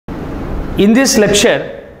In this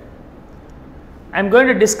lecture, I am going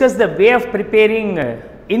to discuss the way of preparing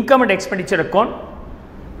income and expenditure account.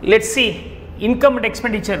 Let's see income and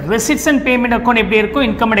expenditure, receipts and payment account எப்படி இருக்கும்,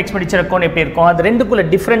 income and expenditure account எப்படி இருக்கும், அது ரெண்டுக்குள்ள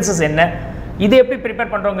differences என்ன, இதை எப்படி prepare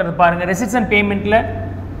பண்றோங்கிறது பாருங்க. Receipts and paymentல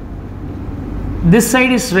this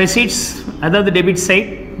side is receipts, அதாவது debit side,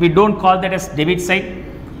 we don't call that as debit side.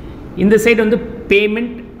 இந்த side வந்து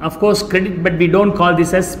payment, of course credit, but we don't call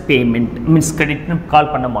this as payment, means credit னு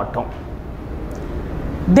கால் பண்ண மாட்டோம்.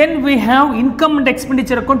 Then we have income and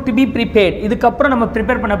expenditure account to be prepared. இதுக்கு அப்புறம் நம்ம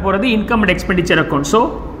prepare பண்ண போறது income and expenditure account. So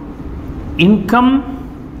income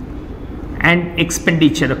and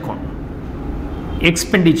expenditure account,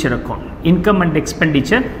 expenditure account, income and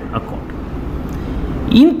expenditure account.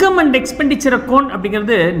 Income and expenditure account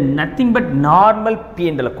அப்படிங்கிறது nothing but normal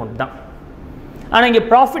P&L account தான். ஆனா இங்க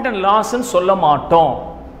profit and loss ன்னு சொல்ல மாட்டோம்.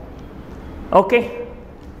 Okay,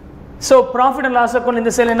 so profit and loss account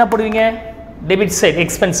இந்த சைடுல என்ன போடுவீங்க, debit side,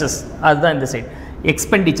 expenses, அதுதான் இந்த side,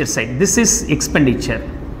 expenditure side, this is expenditure,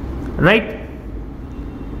 right?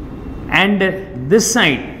 And this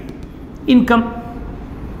side income,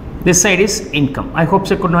 this side is income. I hope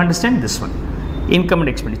you could understand this one, income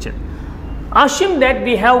and expenditure. Assume that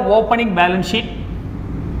we have opening balance sheet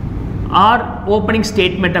or opening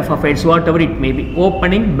statement of affairs, whatever it may be,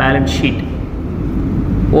 opening balance sheet,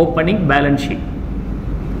 opening balance sheet,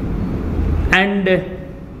 and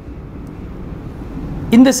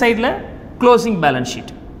in the side la closing balance sheet,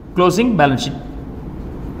 closing balance sheet,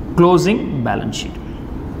 closing balance sheet,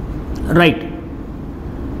 right?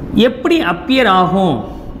 எப்படி appear ஆகும்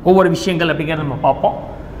ஒவ்வொரு விஷயங்கள் அப்படிங்கறத நம்ம பார்ப்போம்.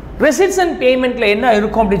 Receipts and paymentல என்ன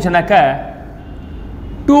இருக்கும் அப்படி சொன்னாக்க,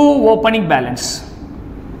 to opening balance,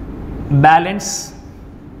 balance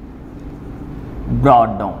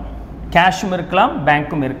brought down, கேஷும் இருக்கலாம்,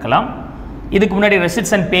 பேங்க்கும் இருக்கலாம். இதுக்கு முன்னாடி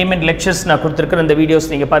receipts and payment lectures நான் கொடுத்திருக்கிற இந்த வீடியோஸ்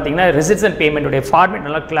நீங்க பாத்தீங்கன்னா receipts and payment உடைய ஃபார்மேட்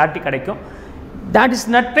நல்லா கிளாரிட்டி கிடைக்கும். That is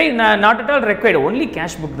not at all required, only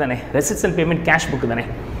cash book தானே, receipts and payment cash book தானே.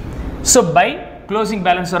 So by closing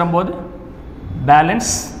balance வரும்போது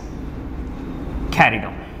balance carried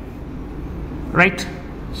on, right?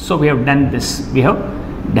 So we have done this, we have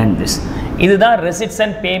done this. இதுதான் receipts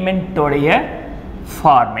and payment உடைய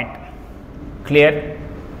format. Clear?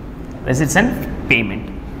 Receipts and payment.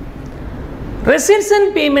 Receipts and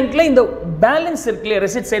paymentல இந்த balance இருக்குல்ல,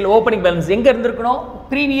 receipt side opening balance எங்க இருந்திருக்கணும்,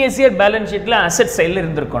 previous year balance sheetல asset side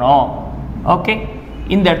இருந்திருக்கணும். Okay,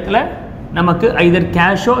 இந்த இடத்துல நமக்கு either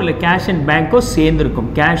கேஷோ இல்ல கேஷ் அண்ட் பேங்கோ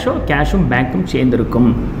சேர்ந்திருக்கும், கேஷோ கேஷும் பேங்க்கும்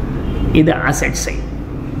சேர்ந்திருக்கும். இது asset side.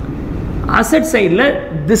 asset sideல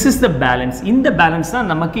this is the balance, இந்த பேலன்ஸ்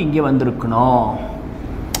தான் நமக்கு இங்க வந்திருக்கணும்.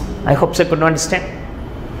 I hope you could understand.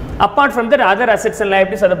 Apart from that, other assets and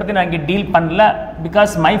liabilities அதை பத்தி நான் இங்க டீல் பண்ணல,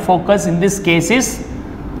 because my focus in this case is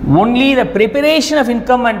only the preparation of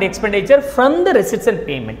income and expenditure from the receipts and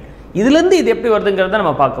payment. இதுல இருந்து இது எப்படி வருதுங்கறத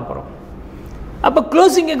நம்ம பார்க்க போறோம். அப்ப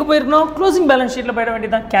க்ளோசிங் எங்க போயிரணும், க்ளோசிங் பேலன்ஸ் ஷீட்ல போயிட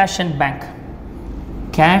வேண்டியதான், cash and bank,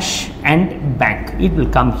 cash and bank, it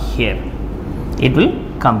will come here, it will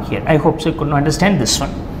come here. I hope you could understand this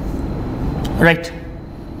one, right?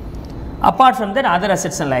 Apart from that, other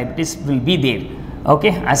assets and liabilities will be there. Okay,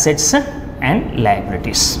 assets and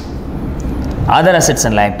liabilities, other assets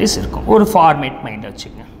and liabilities இருக்கும், ஒரு format mind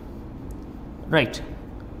வச்சுக்கங்க, right?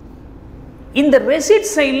 இந்த ரெசிட்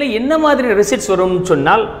சைடில் என்ன மாதிரி receipts வரும்னு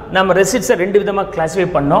சொன்னால், நம்ம ரெசிட்ஸை ரெண்டு விதமாக கிளாஸிஃபை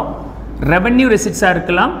பண்ணோம். ரெவென்யூ ரெசிட்ஸாக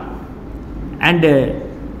இருக்கலாம் அண்டு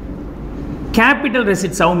கேபிட்டல்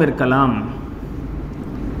ரெசிட்ஸாகவும் இருக்கலாம்.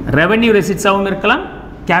 ரெவென்யூ ரெசிட்ஸாகவும் இருக்கலாம்,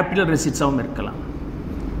 கேபிட்டல் ரெசிட்ஸாகவும் இருக்கலாம்.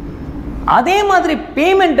 அதே மாதிரி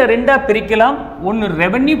பேமெண்ட்டை ரெண்டா பிரிக்கலாம், ஒன்று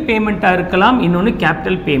ரெவென்யூ பேமெண்ட்டாக இருக்கலாம், இன்னொன்று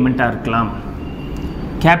கேபிட்டல் பேமெண்ட்டாக இருக்கலாம்.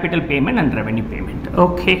 Capital payment and revenue payment.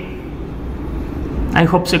 Okay, I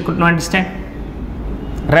hopes you good understand.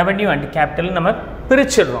 Revenue and capital நம்ம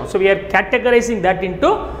பிரிச்சிடுறோம். So we are categorising that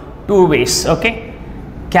into two ways. Okay,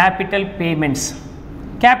 capital payments.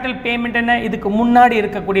 Capital payment என்ன, இதுக்கு முன்னாடி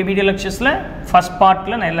இருக்கக்கூடிய வீடியோ லெக்சர்ஸில் ஃபர்ஸ்ட்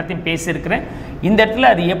பார்ட்டில் நான் எல்லாத்தையும் பேசியிருக்கிறேன். இந்த இடத்துல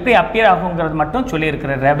அது எப்படி அப்பியர் ஆகுங்கிறது மட்டும்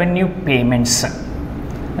சொல்லியிருக்கிறேன். ரெவென்யூ பேமெண்ட்ஸ்,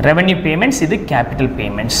 ரெவென்யூ பேமெண்ட்ஸ், இது capital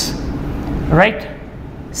payments, right?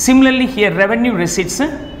 Similarly here revenue receipts,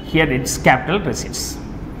 here it's capital receipts.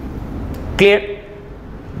 Clear?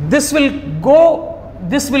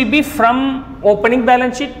 This will be from opening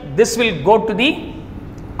balance sheet, this will go to the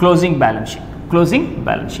closing balance sheet, closing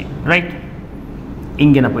balance sheet, right?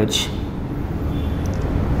 இங்க என்ன போயிடுச்சு,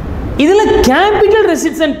 இதுல capital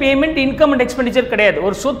receipts and payment income and expenditure கிடையாது.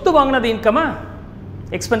 ஒரு சொத்து வாங்கினது இன்கமா,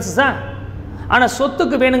 எக்ஸ்பென்சஸா? ஆனா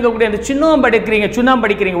சொத்துக்கு வேணுங்க கூட அந்த சுண்ணாம்பு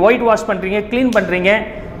அடிக்கிறீங்க, ஒயிட் வாஷ் பண்றீங்க, க்ளீன் பண்றீங்க,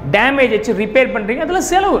 டேமேஜ் ஆச்சு ரிப்பேர் பண்றீங்க, அதெல்லாம்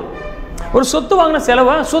செலவு. ஒரு சொத்து வாங்கின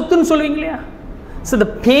செலவா சொத்துன்னு சொல்லுவீங்க இல்லையா? So the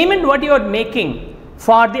payment what you are making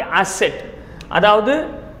for the asset, அதாவது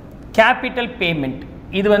capital payment,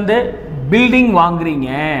 இது வந்து building வாங்குறீங்க,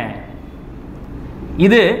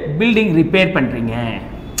 இது building repair பண்றீங்க,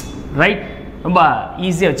 ரைட்? ரொம்ப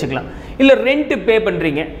ஈஸியாக வச்சுக்கலாம். இல்லை ரெண்ட் பே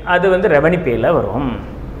பண்ணுறீங்க, அது வந்து ரெவன்யூ பேல வரும்.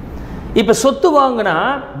 இப்போ சொத்து வாங்கினா,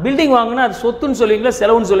 பில்டிங் வாங்கினா அது சொத்துன்னு சொல்லுவீங்களா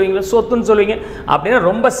செலவுன்னு சொல்லுவீங்களா? சொத்துன்னு சொல்லுவீங்க. அப்படின்னா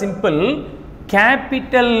ரொம்ப சிம்பிள்.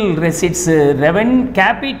 கேபிட்டல் ரெசிட்ஸு,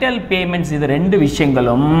 கேபிட்டல் பேமெண்ட்ஸ், இது ரெண்டு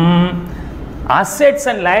விஷயங்களும் அசெட்ஸ்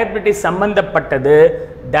அண்ட் லைபிலிட்டி சம்பந்தப்பட்டது.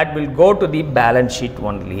 That will go to the balance sheet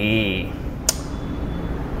only.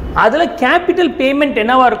 அதில் கேபிட்டல் பேமெண்ட்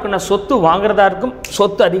என்னவா இருக்குன்னா, சொத்து வாங்குறதா இருக்கும்,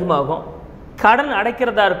 சொத்து அதிகமாகும். கடன்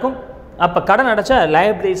அடைக்கிறதா இருக்கும், அப்போ கடன் அடைச்சா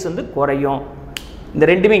லைபிலிட்டிஸ் வந்து குறையும். இந்த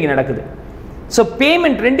ரெண்டுமே இங்கே நடக்குது. ஸோ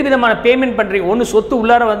பேமெண்ட் ரெண்டு விதமான பேமெண்ட் பண்ணுறீங்க. ஒன்று சொத்து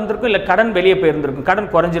உள்ளார வந்திருக்கும், இல்லை கடன் வெளியே போயிருந்திருக்கும், கடன்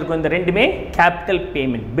குறைஞ்சிருக்கும். இந்த ரெண்டுமே capital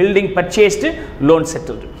payment. Building purchased, loan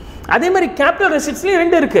settled. அதே மாதிரி கேபிட்டல் ரெசிட்ஸ்லேயும்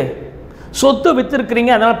ரெண்டு இருக்குது. சொத்து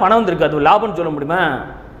விற்றுருக்கிறீங்க, அதனால் பணம் வந்திருக்கு, அது லாபம்னு சொல்ல முடியுமா?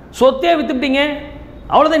 சொத்தே விற்றுப்பிட்டீங்க,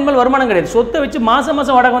 அவ்வளோதான், இனிமேல் வருமானம் கிடையாது. சொத்தை வச்சு மாதம்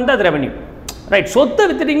மாதம் வாடகை வந்து அது ரெவன்யூ, ரைட்? சொத்தை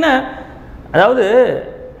விற்றுட்டிங்கன்னா, அதாவது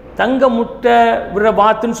தங்க முட்டை விடுற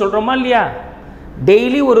வாத்துன்னு சொல்கிறோமா இல்லையா?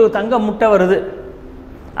 டெய்லி ஒரு தங்க முட்டை வருது,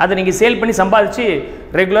 அதை நீங்கள் சேல் பண்ணி சம்பாதிச்சு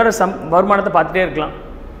ரெகுலராக வருமானத்தை பார்த்துட்டே இருக்கலாம்.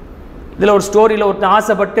 இதில் ஒரு ஸ்டோரியில் ஒருத்தர்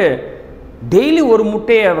ஆசைப்பட்டு டெய்லி ஒரு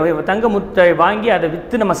முட்டையை, தங்க முட்டையை வாங்கி அதை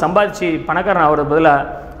விற்று நம்ம சம்பாதிச்சு பணக்காரன் ஆகிறது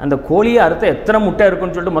பதிலாக அந்த கோழியை அறுத்த எத்தனை முட்டை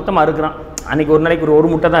இருக்குன்னு சொல்லிட்டு மொத்தமாக அறுக்கிறான். அன்றைக்கி ஒரு நாளைக்கு ஒரு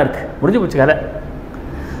முட்டை தான் இருக்குது, முடிஞ்சு போச்சு கதை.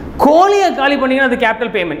 கோழியை காலி பண்ணிங்கன்னா அது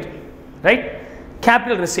capital payment, right?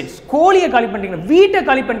 Capital receipts. கோழியை காலி பண்ணிட்டீங்கன்னா, வீட்டை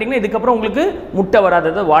காலி பண்ணிட்டீங்கன்னா இதுக்கப்புறம் உங்களுக்கு முட்டை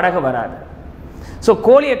வராது, வாடகை வராது. ஸோ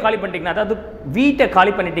கோழியை காலி பண்ணிட்டீங்கன்னா, அதாவது வீட்டை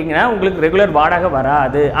காலி பண்ணிட்டீங்கன்னா உங்களுக்கு ரெகுலர் வாடகை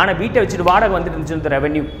வராது. ஆனால் வீட்டை வச்சுட்டு வாடகை வந்துட்டு இருந்துச்சு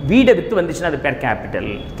ரெவன்யூ. வீடை விற்று வந்துச்சுன்னா அது பேர்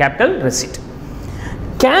கேபிட்டல் ரெசிட்.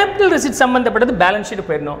 கேபிட்டல் ரெசிட் சம்மந்தப்பட்டது பேலன்ஸ் ஷீட்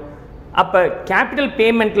போயிடணும். அப்போ கேபிட்டல்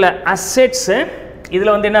பேமெண்ட்டில் அசெட்ஸு,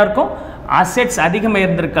 இதில் வந்து என்ன இருக்கும்? அசெட்ஸ் அதிகமாக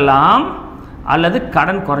இருந்திருக்கலாம் அல்லது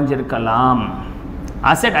கடன் குறைஞ்சிருக்கலாம்.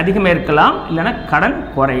 அசெட் அதிகமாக இருக்கலாம், இல்லைன்னா கடன்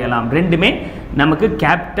குறையலாம். ரெண்டுமே நமக்கு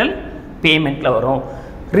கேபிட்டல் பேமெண்ட்டில் வரும்.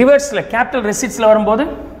 ரிவர்ஸில் கேபிட்டல் ரெசிட்ஸில் வரும்போது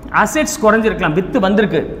அசெட்ஸ் குறைஞ்சிருக்கலாம், விற்று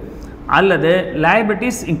வந்திருக்கு, அல்லது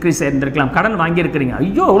லைபிலிட்டிஸ் இன்க்ரீஸ் ஆகிருந்திருக்கலாம். கடன் வாங்கியிருக்கிறீங்க,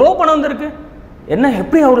 ஐயோ எவ்வளோ பணம் வந்திருக்கு, என்ன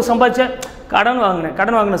எப்படி அவர் சம்பாதிச்ச? கடன்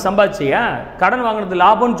வாங்கின சம்பாதிச்சியா? கடன் வாங்கினது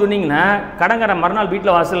லாபம்னு சொன்னீங்கன்னா கடன்கார மறுநாள்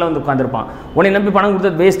வீட்டில் வாசலில் வந்து உட்காந்துருப்பான். உன்னை நம்பி பணம்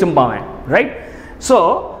கொடுத்தது வேஸ்ட்டும்பாவன், ரைட்? ஸோ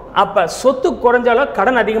அப்போ சொத்து குறைஞ்சாலும்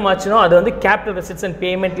கடன் அதிகமாச்சுனோ அது வந்து கேபிட்டல் ரெசிட்ஸ் அண்ட்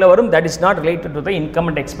பேமெண்ட்டில் வரும். That is not related to the income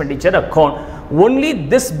and expenditure account. Only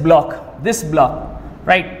this black,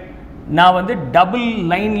 right? நான் வந்து டபுள்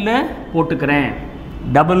லைனில் போட்டுக்கிறேன்,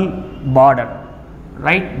 டபுள் பார்டர்,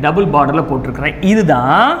 ரைட்? டபுள் பார்டரில் போட்டிருக்கிறேன்.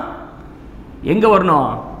 இதுதான் எங்கே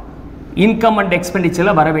வரணும்? இன்கம் அண்ட்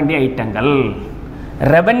எக்ஸ்பெண்டிச்சரில் வர வேண்டிய ஐட்டங்கள்.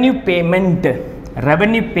 Revenue payment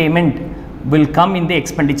will come in the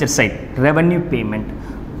expenditure side. Revenue payment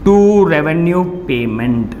to revenue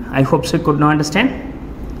payment. I hope so you could now understand.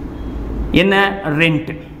 என்ன rent.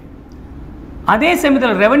 அதே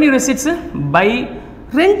சமயத்தில் revenue receipts by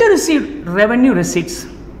rent receipt, revenue receipts,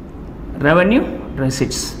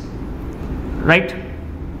 right?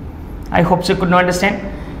 I hope so you could now understand.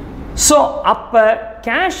 So அப்போ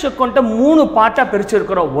cash அக்கௌண்ட்டை 3 பார்ட்டாக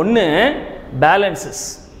பிரிச்சிருக்கிறோம். ஒன்று balances,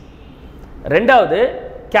 ரெண்டாவது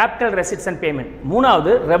capital receipts and payment,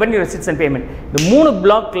 மூணாவது revenue receipts and payment. இந்த 3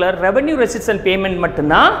 பிளாக்ல ரெவன்யூ ரெசிட்ஸ் அண்ட் பேமெண்ட்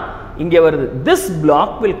மட்டும்தான் இங்கே வருது. This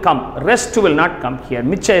black will come, rest will not come here.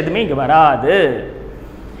 மிச்சம் எதுவுமே இங்கே வராது,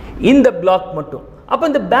 இந்த பிளாக் மட்டும். அப்போ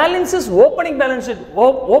இந்த பேலன்சஸ் ஓப்பனிங் பேலன்ஸ்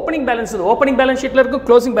ஷீட்டில் இருக்கும்,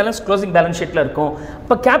 க்ளோசிங் பேலன்ஸ் ஷீட்டில் இருக்கும்.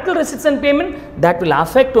 இப்போ capital receipts and payment that will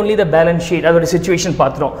affect only the balance sheet. அதோட சிச்சுவேஷன்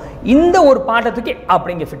பார்த்துரும். இந்த ஒரு பாட்டத்துக்கு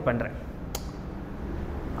அப்படிங்க ஃபிட் பண்ணுறேன்.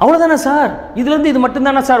 அவ்வளோதானே சார், இதுலேருந்து இது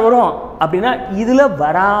மட்டும்தானே சார் வரும் அப்படின்னா, இதில்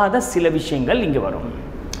வராத சில விஷயங்கள் இங்கே வரும்.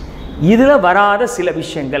 இதில் வராத சில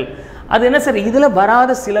விஷயங்கள் அது என்ன சார்? இதில்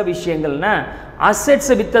வராத சில விஷயங்கள்னா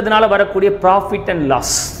அசெட்ஸை விற்றதுனால வரக்கூடிய ப்ராஃபிட் அண்ட்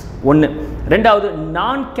லாஸ் ஒன்று. ரெண்டாவது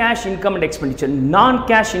நான் cash income and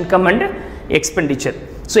expenditure.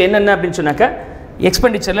 So என்னென்ன அப்படின்னு சொன்னாக்கா,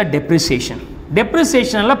 எக்ஸ்பெண்டிச்சரில்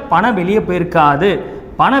டெப்ரிசியேஷனில் பணம் வெளியே போயிருக்காது,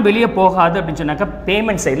 பணம் வெளியே போகாது அப்படின்னு சொன்னாக்கா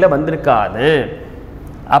பேமெண்ட் சைடில் வந்திருக்காது.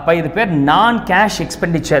 அப்போ இது பேர் நான் கேஷ்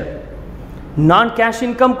எக்ஸ்பெண்டிச்சர். நான் கேஷ்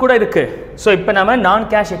இன்கம் கூட இருக்குது. ஸோ இப்போ நம்ம நான்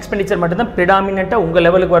கேஷ் எக்ஸ்பெண்டிச்சர் மட்டும்தான் ப்ரிடாமினண்ட்டாக உங்கள்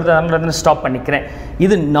லெவலுக்கு வரது ஸ்டாப் பண்ணிக்கிறேன்.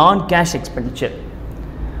 இது நான் கேஷ் எக்ஸ்பெண்டிச்சர்.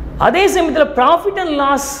 அதே சமயத்தில் profit and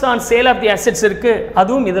loss on sale of the assets இருக்குது,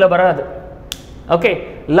 அதுவும் இதில் வராது. ஓகே,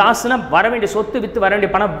 லாஸ்னால் வர வேண்டிய சொத்து விற்று வர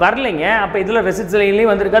வேண்டிய பணம் வரலைங்க. அப்போ இதில்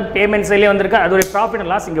ரெசிட்ஸ்லையும் வந்திருக்காது, பேமெண்ட் சைட்லேயும் வந்திருக்காது, அதோடைய ப்ராஃபிட்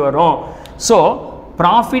அண்ட் லாஸ் இங்கே வரும். So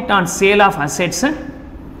profit on sale of assets,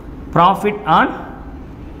 profit on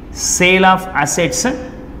sale of assets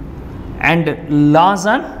and loss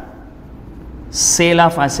on sale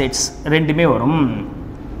of assets ரெண்டுமே வரும்.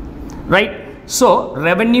 Right? So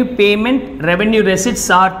revenue payment, revenue receipts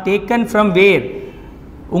are taken from where?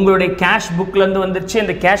 உங்களுடைய cash bookல இருந்து வந்துருச்சு.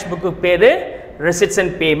 இந்த cash book பேரு receipts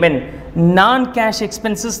and payment. Non cash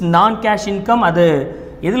expenses, non cash income அது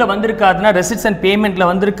எதுல வந்திருக்காதுன்னா receipts and paymentல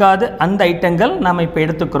வந்திருக்காது. அந்த ஐட்டங்கள் நாம இப்ப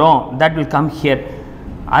எடுத்துக்கிறோம். That will come here.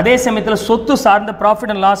 அதே சமயத்துல சொத்து சார்ந்த profit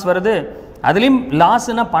and loss வருது. அதுலயும்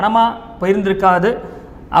லாஸ்னா பணமா போயிருந்திருக்காது.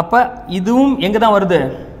 அப்ப இதுவும் எங்க தான் வருது?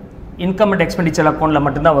 இன்கம் அண்ட் எக்ஸ்பெண்டிச்சர் அக்கவுண்ட்ல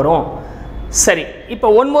மட்டும் தான் வரும். சரி, இப்போ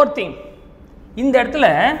ஒன் மோர் திங். இந்த இடத்துல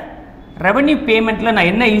ரெவென்யூ பேமெண்ட்ல நான்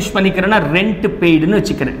என்ன யூஸ் பண்ணிக்கிறேன்னா ரெண்ட் பெய்டுன்னு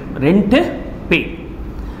வச்சுக்கிறேன். Rent paid.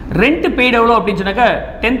 ரெண்ட் பெய்டு எவ்வளோ அப்படின்னு சொன்னாக்கா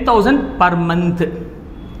 10,000 per month.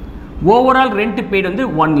 Overall rent paid வந்து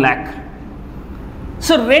 1 lakh.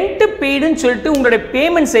 ஸோ ரெண்ட் பெய்டுன்னு சொல்லிட்டு உங்களுடைய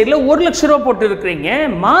பேமெண்ட் சைடில் 1 லட்ச ரூபா போட்டு இருக்கிறீங்க.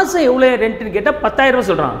 மாதம் எவ்வளோ ரெண்ட்டுன்னு கேட்டால் 10,000 ரூபா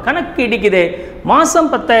சொல்கிறான். கணக்கு இடிக்குது. மாதம்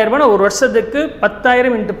 10,000 ரூபா, ஒரு வருஷத்துக்கு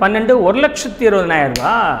 10,000 × 12 1,20,000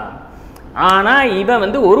 ரூபா. ஆனால் இவன்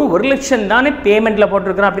வந்து 1 லட்சம் தானே பேமெண்ட்டில்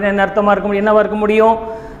போட்டிருக்கிறான். அப்படின்னா என்ன அர்த்தமாக இருக்க முடியும்? என்னவா இருக்க முடியும்?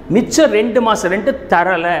 மிச்சம் 2 மாதம் ரெண்ட்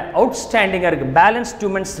தரலை, அவுட்ஸ்டாண்டிங்காக இருக்குது. Balance 2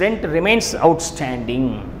 months rent remains outstanding.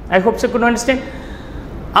 I hope you good understand.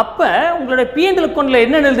 அப்போ உங்களோட P&L அக்கௌண்ட்டில்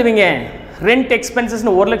என்ன எழுதுவீங்க? ரெண்ட்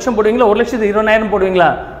எக்ஸ்பென்சஸ்னு 1 லட்சம் போடுவீங்களா? 1,20,000 போடுவீங்களா?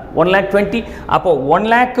 1,20,000. அப்போ 1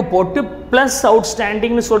 lakh போட்டு ப்ளஸ்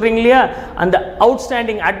அவுட்ஸ்டாண்டிங்னு சொல்கிறீங்க இல்லையா? அந்த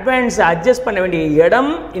அவுட்ஸ்டாண்டிங் அட்வான்ஸ் அட்ஜஸ்ட் பண்ண வேண்டிய இடம்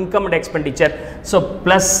income and expenditure. So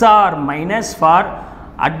plus R minus for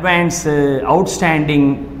advance, outstanding,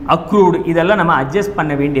 accrued இதெல்லாம் நம்ம அட்ஜஸ்ட்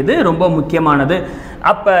பண்ண வேண்டியது ரொம்ப முக்கியமானது.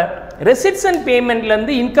 அப்போ receipts and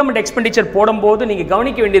பேமெண்ட்லேருந்து income and expenditure போடும்போது நீங்கள்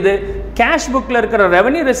கவனிக்க வேண்டியது கேஷ் புக்கில் இருக்கிற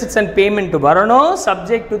ரெவன்யூ ரெசிப்ட்ஸ் அண்ட் பேமெண்ட் வரணும்.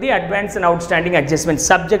 Subject to the advance and outstanding adjustment.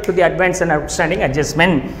 Subject to the advance and outstanding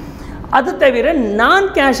adjustment. அது தவிர நான்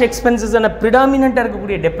கேஷ் எக்ஸ்பென்சஸ் ப்ரிடாமினண்ட்டாக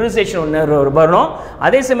இருக்கக்கூடிய டெப்ரிசியேஷன் ஒன்று வரணும்.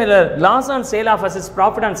 அதே சமயத்தில் loss on sale of assets,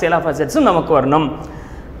 profit on sale of அசெட்ஸும் நமக்கு வரணும்.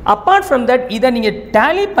 அப்பார்ட் ஃப்ரம் தட் இதை நீங்கள்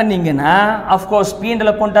டேலி பண்ணிங்கன்னா அஃப்கோர்ஸ் P&L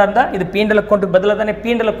அக்கௌண்ட்டாக இருந்தால் இது P&L அக்கௌண்ட்டுக்கு பதிலாக தானே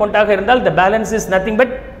P&L அக்கௌண்ட்டாக இருந்தால் the balance is nothing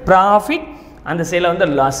but profit, அந்த சைடில் வந்து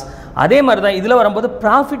லாஸ். அதே மாதிரி தான் இதில் வரும்போது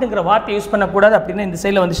ப்ராஃபிட்டுங்கிற வார்த்தை யூஸ் பண்ணக்கூடாது. அப்படின்னா இந்த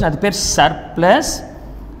சைடில் வந்துச்சுன்னா அது பேர் சர்ப்ளஸ்.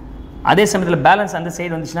 அதே சமயத்தில் பேலன்ஸ் அந்த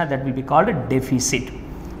சைடு வந்துச்சுன்னா that will be called deficit.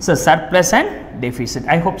 So surplus and deficit.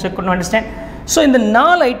 I hope you good understand. So இந்த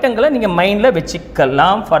 4 ஐட்டங்களை நீங்கள் மைண்டில்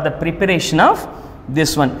வச்சுக்கலாம் for the preparation of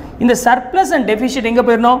this one. In the surplus and deficit எங்க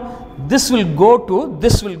போயிரணும்? This will go to,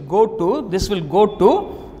 this will go to, this will go to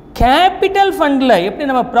capital fundல. எப்படி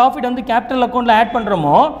நம்ம profit வந்து capital அக்கௌண்ட்ல add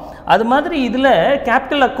பண்றோமோ அது மாதிரி இதுல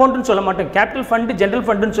கேபிட்டல் அக்கௌண்ட்னு சொல்ல மாட்டோம். கேபிட்டல் ஃபண்ட், ஜெனரல்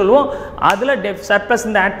ஃபண்ட்னு சொல்லுவோம். அதுல சர்ப்ளஸ்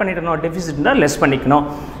இந்த ஆட் பண்ணிடணும், டெஃபிசிட் இருந்தா லெஸ் பண்ணிக்கணும்.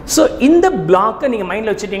 ஸோ இந்த பிளாக்கை நீங்க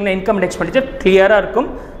மைண்ட்ல வச்சுட்டீங்கன்னா இன்கம் அண்ட் எக்ஸ்பெண்டிச்சர் கிளியரா இருக்கும்.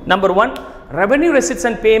 Number 1, revenue receipts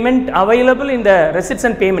and payment available இந்த ரெசிப்ட்ஸ்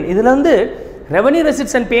அண்ட் பேமெண்ட். இதுல வந்து ரெவென்யூ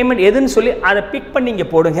ரெசிப்ட்ஸ் அண்ட் பேமெண்ட் எதுன்னு சொல்லி அதை பிக் பண்ணி இங்கே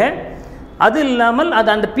போடுங்க. அது இல்லாமல் அது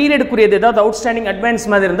அந்த பீரியடுக்குரியது ஏதாவது அவுட்ஸ்டாண்டிங் அட்வான்ஸ்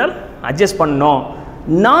மாதிரி இருந்தால் அட்ஜஸ்ட் பண்ணணும்.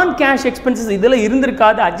 நான் கேஷ் எக்ஸ்பென்சஸ் இதில்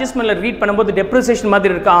இருந்திருக்காது. அட்ஜஸ்ட்மெண்ட்டில் ரீட் பண்ணும்போது டெப்ரிசியேஷன்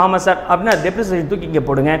மாதிரி இருக்கா? ஆமாம் சார் அப்படின்னா டெப்ரிசியேஷன் தூக்கி இங்கே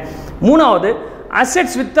போடுங்க. 3வது,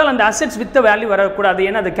 அசெட்ஸ் வித்தால் அந்த அசெட்ஸ் வித்த வேல்யூ வரக்கூடாது.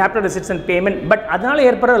 ஏன்னா அது capital receipts and payment. But அதனால்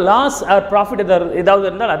ஏற்படுற லாஸ் ஆர் ப்ராஃபிட் ஏதாவது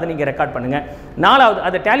இருந்தால் அதை நீங்கள் ரெக்கார்ட் பண்ணுங்கள். 4வது,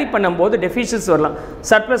 அதை டேலி பண்ணும்போது டெஃபிஷியன்ஸ் வரலாம்.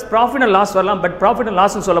 சர்ப்ளஸ், ப்ராஃபிட் அண்ட் லாஸ் வரலாம். பட் ப்ராஃபிட் அண்ட்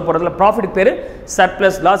லாஸ்ன்னு சொல்ல போகிறதுல ப்ராஃபிட் பேர்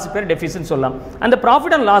சர்ப்ளஸ், லாஸ் பேர் டெஃபிஷியன்ஸ் சொல்லலாம். அந்த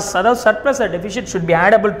ப்ராஃபிட் அண்ட் லாஸ் அதாவது surplus R deficient should be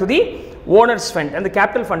ஆடபிள் to the owners fund. அந்த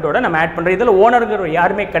கேபிட்டல் ஃபண்டோட நம்ம ஆட் பண்ணுறோம். இதில் ஓனருங்கிற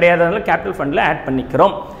யாருமே கிடையாதனால கேபிட்டல் ஃபண்டில் ஆட்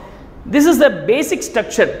பண்ணிக்கிறோம். This is the basic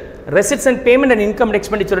structure. Receipts and payment and income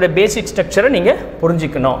எக்ஸ்பெண்டிச்சரோட பேசிக் ஸ்ட்ரக்சரை நீங்கள்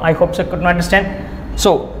புரிஞ்சிக்கணும். I hope you good understand. So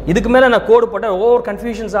இதுக்கு மேலே நான் கோடு போட்டால் ஓவர்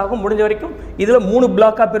கன்ஃபியூஷன்ஸ் ஆகும். முடிஞ்ச வரைக்கும் இதில் 3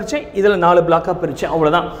 பிளாக்காக பிரித்தேன், இதில் 4 பிளாக்காக பிரித்தேன்,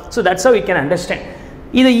 அவ்வளோதான். So that's how you can understand.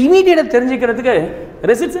 இதை இமீடியட்டாக தெரிஞ்சுக்கிறதுக்கு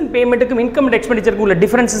ரெசிப்ட்ஸ் அண்ட் பேமெண்ட்டுக்கும் இன்கம் அண்ட் எக்ஸ்பெண்டிச்சருக்கும் உள்ள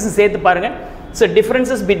டிஃபரன்சஸ் சேர்த்து பாருங்கள். So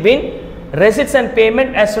differences between receipts and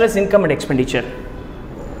payment as well as income and expenditure.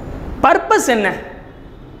 Purpose என்ன?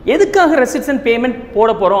 எதுக்காக ரெசிப்ட்ஸ் அண்ட் பேமெண்ட் போட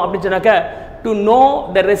போகிறோம் அப்படின்னு சொன்னாக்கா to know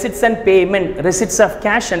the receipts and payment, receipts of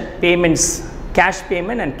cash and payments, cash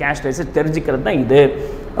payment and cash receipt தெரிஞ்சிக்கிறது தான் இது.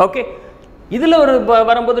 Okay, இதில் ஒரு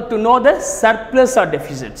வரும்போது to know the surplus or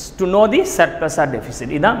deficits, to know the surplus or deficit,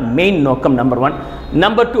 இதுதான் மெயின் நோக்கம். Number 1.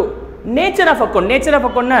 Number 2, nature of account. Nature of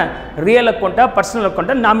அக்கௌண்ட்னா real அக்கௌண்ட்டா, personal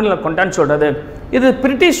அக்கௌண்ட்டா, nominal அக்கௌண்ட்டான்னு சொல்கிறது. இது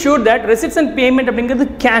pretty sure that receipts and payment அப்படிங்கிறது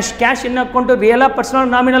கேஷ். கேஷ் என்ன account? ரியலா,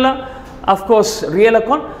 personal, நாமினலா? Of course real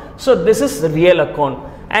account. So this is real account.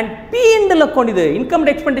 And P&L account இது income and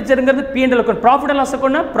expenditure ங்கிறது P&L account. Profit and loss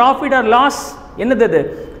account profit or loss என்னது அது?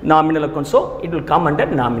 Nominal account. So it will come under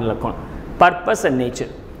nominal account. Purpose and nature.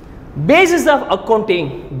 Basis of accounting.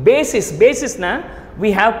 Basis na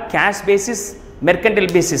we have cash basis,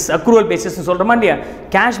 mercantile basis, accrual பேசிஸ்னு சொல்கிறோமா இல்லையா?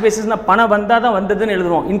 Cash பேசிஸ்னால் பணம் வந்தால் தான் வந்ததுன்னு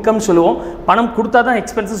எழுதுவோம், income சொல்லுவோம். பணம் கொடுத்தா தான்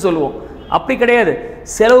எக்ஸ்பென்சஸ் சொல்லுவோம். அப்படி கிடையாது,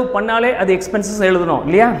 செலவு பண்ணாலே அது எக்ஸ்பென்சஸ் எழுதணும்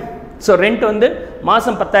இல்லையா? ஸோ ரெண்ட் வந்து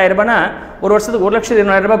மாதம் 10,000 ரூபாய்னா ஒரு வருஷத்துக்கு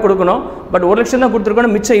 1,20,000 ரூபாய் கொடுக்கணும். பட் 1 லட்சம் தான்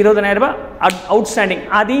கொடுத்துருக்கணும், மிச்சம் 20,000 ரூபாய் அவுட்ஸ்டாண்டிங்.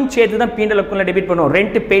 அதையும் சேர்த்து தான் P&L அக்கௌண்ட்டில் டெபிட் பண்ணுவோம்.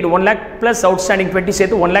 Rent paid 1 lakh plus outstanding 20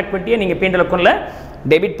 சேர்த்து 1,20,000 நீங்கள் P&L அக்கௌண்ட்டில்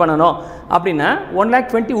டெபிட் பண்ணணும். அப்படின்னா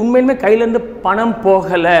 1,20,000 உண்மையிலுமே கையிலேருந்து பணம்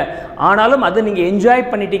போகலை, ஆனாலும் அதை நீங்கள் என்ஜாய்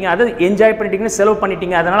பண்ணிட்டீங்க, அதை என்ஜாய் பண்ணிட்டீங்கன்னு செலவு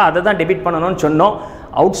பண்ணிட்டீங்க, அதனால் அதை தான் டெபிட் பண்ணணும்னு சொன்னோம்.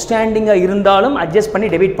 அவுட்ஸ்டாண்டிங்காக இருந்தாலும் அட்ஜஸ்ட் பண்ணி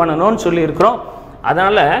டெபிட் பண்ணணும்னு சொல்லியிருக்கிறோம்.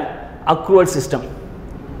 அதனால் அக்ரூவல் சிஸ்டம்.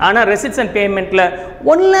 ஆனால் ரெசிட்ஸ் அண்ட் பேமெண்ட்டில்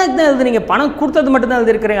 1 lakh தான் எழுதுறீங்க, பணம் கொடுத்தது மட்டும் தான்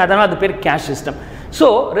எழுதிருக்கிறீங்க, அதனால் அது பேர் cash system. So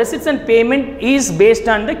receipts and payment is based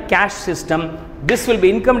on the cash system. This will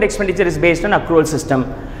be income and expenditure is based on accrual system.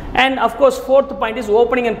 And of course fourth point is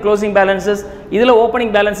opening and closing balances. இதில்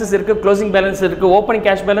opening balances இருக்குது, closing balance இருக்குது. Opening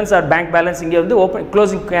cash balance R bank balance, இங்கே வந்து open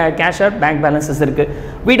closing cash R bank balances இருக்குது.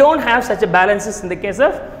 We don't have such a balances in the case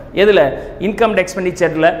of எதில் income and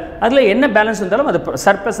எக்ஸ்பெண்டிச்சரில். அதில் என்ன balance இருந்தாலும் அது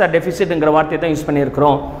சர்ப்ளஸ் ஆர் டெஃபிசிட்ங்கிற வார்த்தையை தான் யூஸ்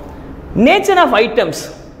பண்ணியிருக்கிறோம். நேச்சர் ஆஃப் ஐட்டம்ஸ்,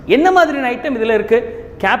 என்ன மாதிரியான ஐட்டம் இதில் இருக்குது?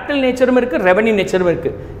 கேபிட்டல் நேச்சரும் இருக்குது, ரெவன்யூ நேச்சரும்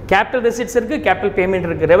இருக்குது. கேபிட்டல் ரெசிட்ஸ் இருக்குது, கேபிட்டல் பேமெண்ட்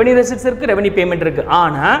இருக்குது, ரெவன்யூ ரெசிட்ஸ் இருக்குது, ரெவன்யூ பேமெண்ட் இருக்குது.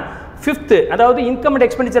 ஆனால் ஃபிஃப்த்து, அதாவது இன்கம் அண்ட்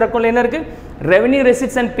எக்ஸ்பெண்டிச்சர் அக்கௌண்ட்டில் என்ன இருக்குது? ரெவன்யூ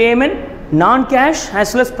ரெசிட்ஸ் அண்ட் பேமெண்ட், நான் cash as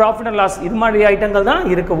well as profit and loss, இது மாதிரி ஐட்டங்கள் தான்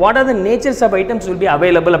இருக்குது. What are the nature's of items will be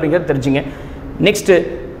available அப்படிங்கிறது தெரிஞ்சுங்க. Next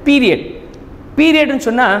period. பீரியட்னு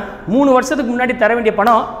சொன்னால் 3 வருஷத்துக்கு முன்னாடி தர வேண்டிய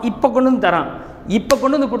பணம் இப்போ கொண்டு வந்து தரான், இப்போ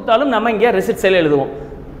கொண்டு வந்து கொடுத்தாலும் நம்ம இங்கே ரெசிட் சைடில் எழுதுவோம்.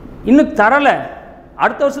 இன்னும் தரலை,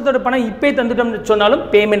 அடுத்த வருஷத்தோட பணம் இப்போ தந்துட்டோம்னு சொன்னாலும்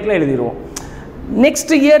பேமெண்ட்டில் எழுதிடுவோம்.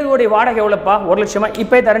 நெக்ஸ்ட் இயருடைய வாடகை எவ்வளோப்பா? 1 லட்சமா,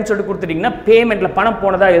 இப்போ தரேன்னு சொல்லிட்டு கொடுத்துட்டிங்கன்னா பேமெண்ட்டில் பணம்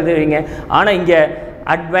போனதாக எழுதுவீங்க. ஆனால் இங்கே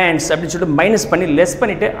அட்வான்ஸ் அப்படின்னு சொல்லிட்டு மைனஸ் பண்ணி லெஸ்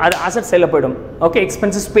பண்ணிவிட்டு அது அசட் சைடில் போய்டும். ஓகே,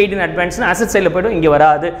 எக்ஸ்பென்சஸ் பெய்டு இன் அட்வான்ஸ்னு அசட் சைடில் போய்டும், இங்கே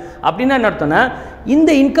வராது. அப்படின்னா என்ன அர்த்தம்னா, இந்த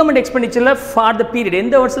income and எக்ஸ்பெண்டிச்சரில் for the period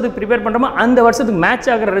எந்த வருஷத்துக்கு ப்ரிப்பேர் பண்ணுறோமோ அந்த வருஷத்துக்கு மேட்ச்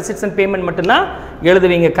ஆகிற ரெசிட்ஸ் அண்ட் பேமெண்ட் மட்டும்தான்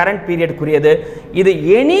எழுதுவீங்க, கரண்ட் பீரியடுக்குரியது. இது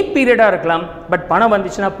எனி பீரியடாக இருக்கலாம், பட் பணம்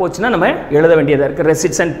வந்துச்சுன்னா போச்சுன்னா நம்ம எழுத வேண்டியதாக இருக்குது.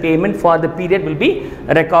 Receipts and payment for the period will be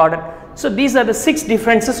recorded. So these are the 6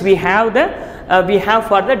 differences we have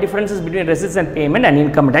for the differences between receipts and payment and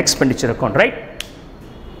income and expenditure account, right?